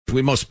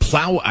We must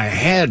plow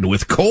ahead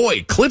with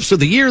COY. Clips of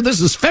the year.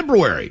 This is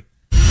February.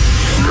 3,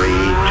 2,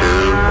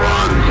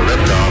 1,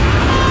 lift off.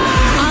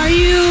 Are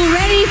you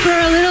ready for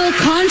a little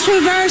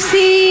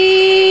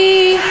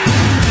controversy? A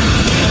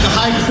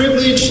high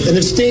privilege and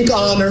distinct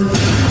honor.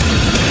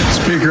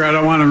 Speaker, I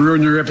don't want to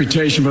ruin your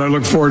reputation, but I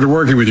look forward to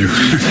working with you.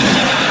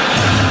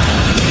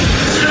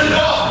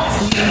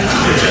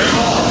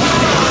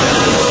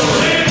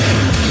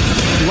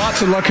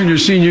 Lots of luck in your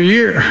senior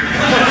year.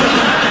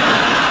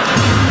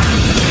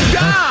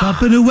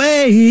 Popping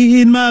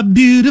away in my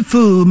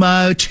beautiful,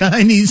 my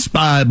Chinese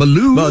spy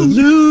balloon.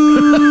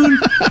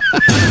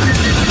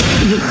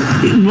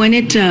 When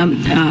it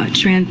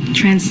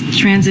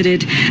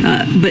transited,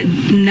 but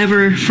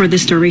never for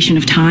this duration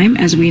of time,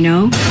 as we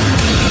know.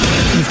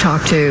 You've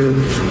talked to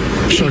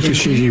Xi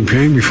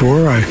Jinping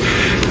before,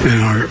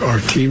 and our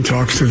team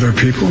talks to their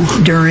people.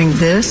 during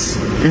this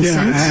and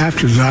Yeah, since?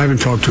 after I haven't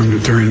talked to them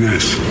during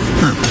this.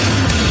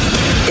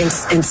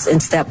 In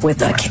step with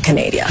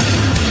Canada.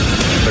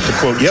 But to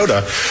quote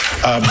Yoda,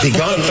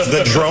 begun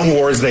the drone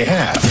wars they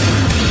have.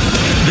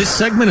 This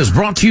segment is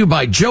brought to you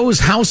by Joe's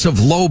House of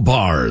Low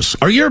Bars.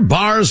 Are your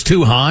bars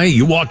too high?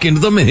 You walk into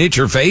them and hit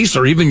your face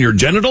or even your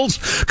genitals?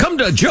 Come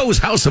to Joe's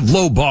House of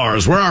Low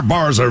Bars, where our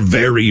bars are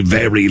very,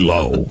 very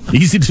low.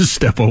 Easy to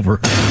step over.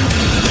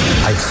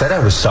 I've said I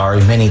was sorry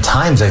many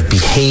times. I've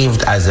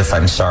behaved as if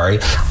I'm sorry.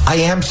 I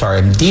am sorry.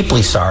 I'm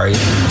deeply sorry.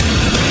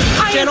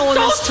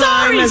 Gentleman's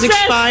time has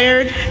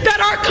expired.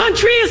 That our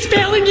country is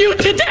failing you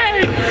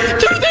today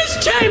through this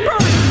chamber.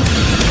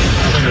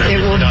 It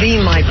will be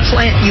my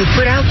plan. You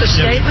put out the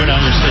statement?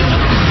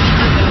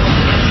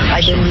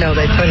 I didn't know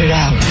they put it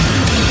out.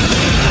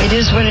 It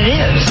is what it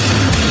is.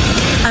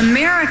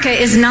 America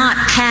is not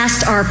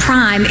past our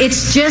prime.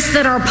 It's just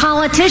that our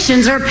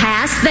politicians are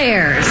past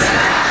theirs.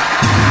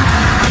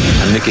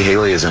 And Nikki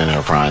Haley isn't in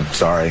her prime.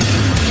 Sorry.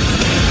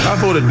 I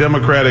voted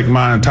Democratic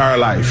my entire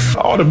life.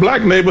 All the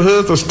black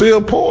neighborhoods are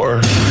still poor.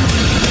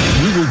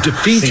 We will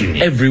defeat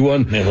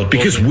everyone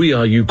because we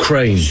are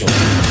Ukraine.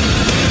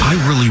 I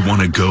really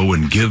want to go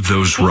and give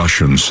those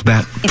Russians,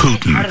 that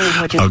Putin,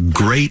 a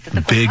great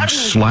big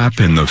slap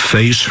in the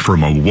face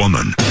from a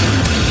woman.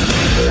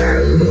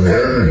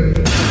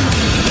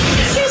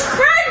 It's his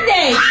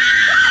birthday.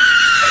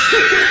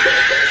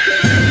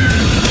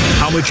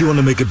 How much you want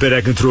to make a bet I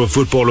can throw a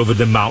football over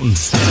the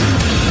mountains?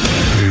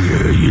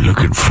 You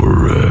looking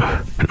for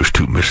those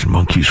two missing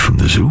monkeys from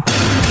the zoo?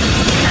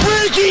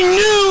 Breaking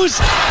news!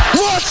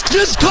 Ross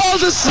just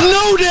called a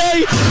snow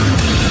day!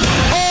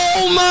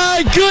 Oh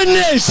my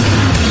goodness!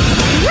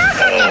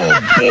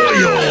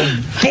 Oh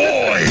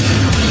boy!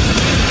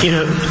 You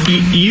know,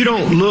 you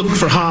don't look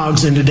for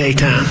hogs in the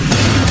daytime.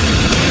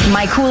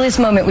 My coolest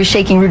moment was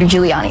shaking Rudy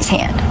Giuliani's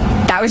hand.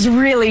 That was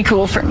really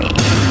cool for me.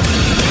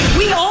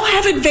 We all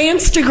have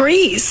advanced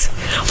degrees.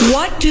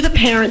 What do the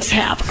parents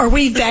have? Are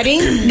we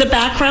vetting the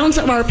backgrounds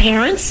of our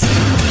parents?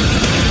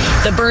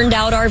 The burned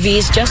out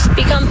RVs just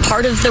become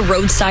part of the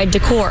roadside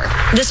decor.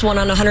 This one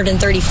on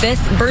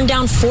 135th burned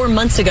down 4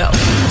 months ago.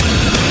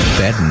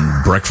 Bed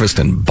and breakfast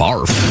and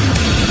barf.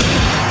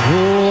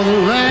 For the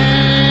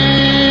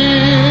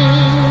land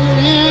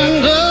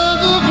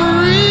of the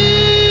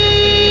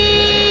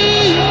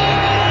free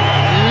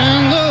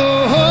and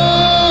the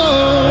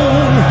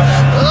home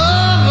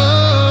of the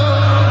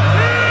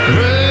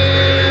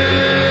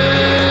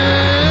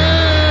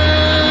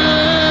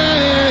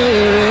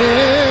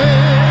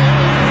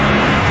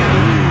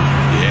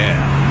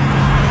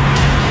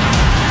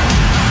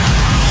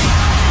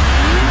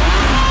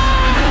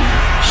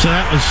So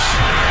that was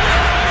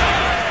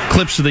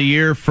clips of the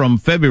year from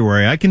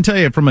February. I can tell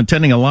you from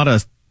attending a lot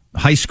of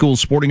high school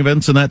sporting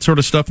events and that sort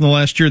of stuff in the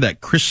last year, that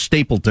Chris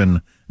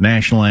Stapleton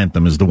national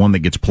anthem is the one that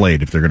gets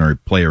played if they're going to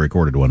play a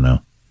recorded one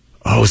now.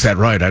 Oh, is that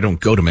right? I don't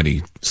go to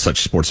many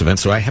such sports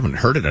events, so I haven't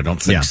heard it, I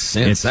don't think,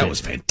 since. That was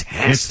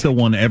fantastic. It's the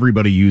one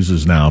everybody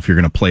uses now if you're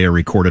going to play a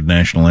recorded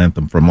national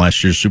anthem from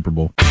last year's Super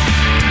Bowl.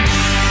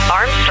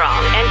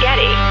 Armstrong and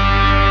Getty.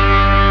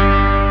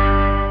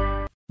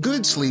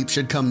 Good sleep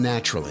should come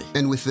naturally,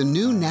 and with the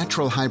new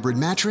Natural Hybrid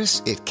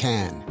mattress, it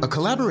can. A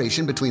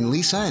collaboration between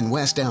Lisa and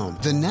West Elm,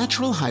 the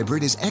Natural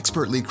Hybrid is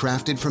expertly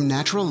crafted from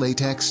natural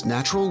latex,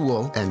 natural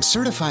wool, and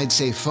certified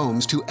safe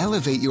foams to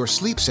elevate your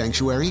sleep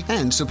sanctuary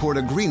and support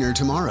a greener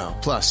tomorrow.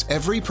 Plus,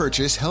 every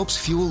purchase helps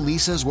fuel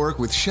Lisa's work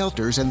with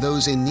shelters and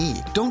those in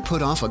need. Don't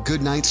put off a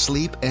good night's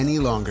sleep any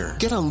longer.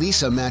 Get a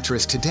Lisa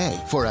mattress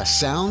today for a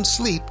sound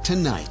sleep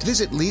tonight.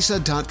 Visit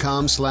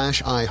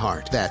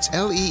lisa.com/iHeart. That's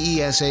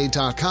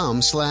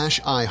LEESA.com/iHeart.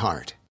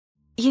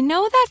 You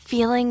know that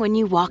feeling when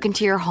you walk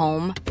into your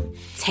home,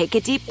 take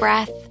a deep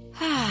breath,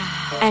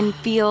 and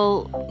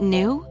feel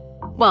new?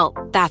 Well,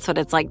 that's what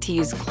it's like to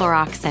use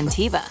Clorox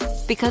Scentiva.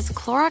 Because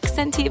Clorox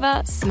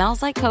Scentiva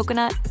smells like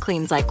coconut,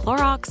 cleans like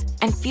Clorox,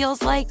 and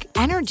feels like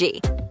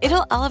energy.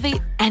 It'll elevate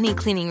any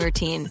cleaning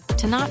routine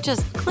to not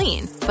just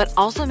clean, but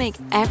also make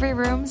every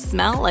room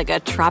smell like a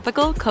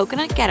tropical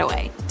coconut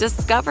getaway.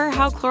 Discover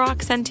how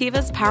Clorox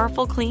Scentiva's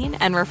powerful clean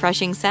and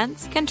refreshing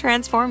scents can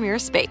transform your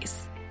space.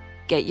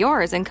 Get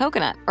yours in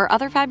coconut or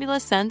other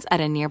fabulous scents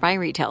at a nearby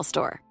retail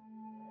store.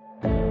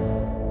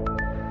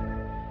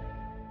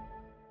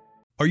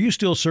 Are you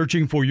still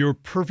searching for your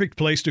perfect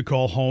place to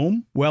call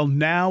home? Well,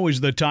 now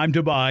is the time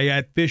to buy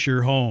at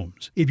Fisher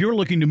Homes. If you're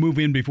looking to move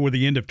in before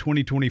the end of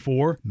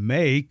 2024,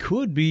 May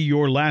could be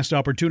your last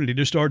opportunity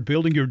to start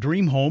building your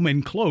dream home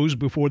and close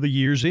before the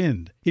year's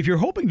end. If you're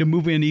hoping to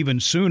move in even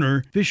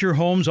sooner, Fisher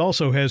Homes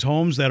also has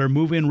homes that are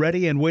move-in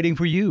ready and waiting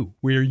for you,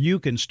 where you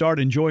can start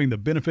enjoying the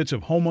benefits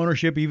of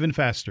homeownership even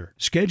faster.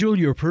 Schedule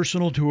your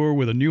personal tour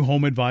with a new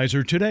home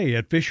advisor today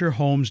at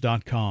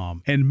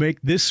FisherHomes.com and make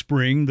this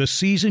spring the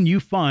season you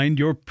find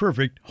your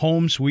perfect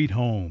home sweet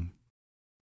home.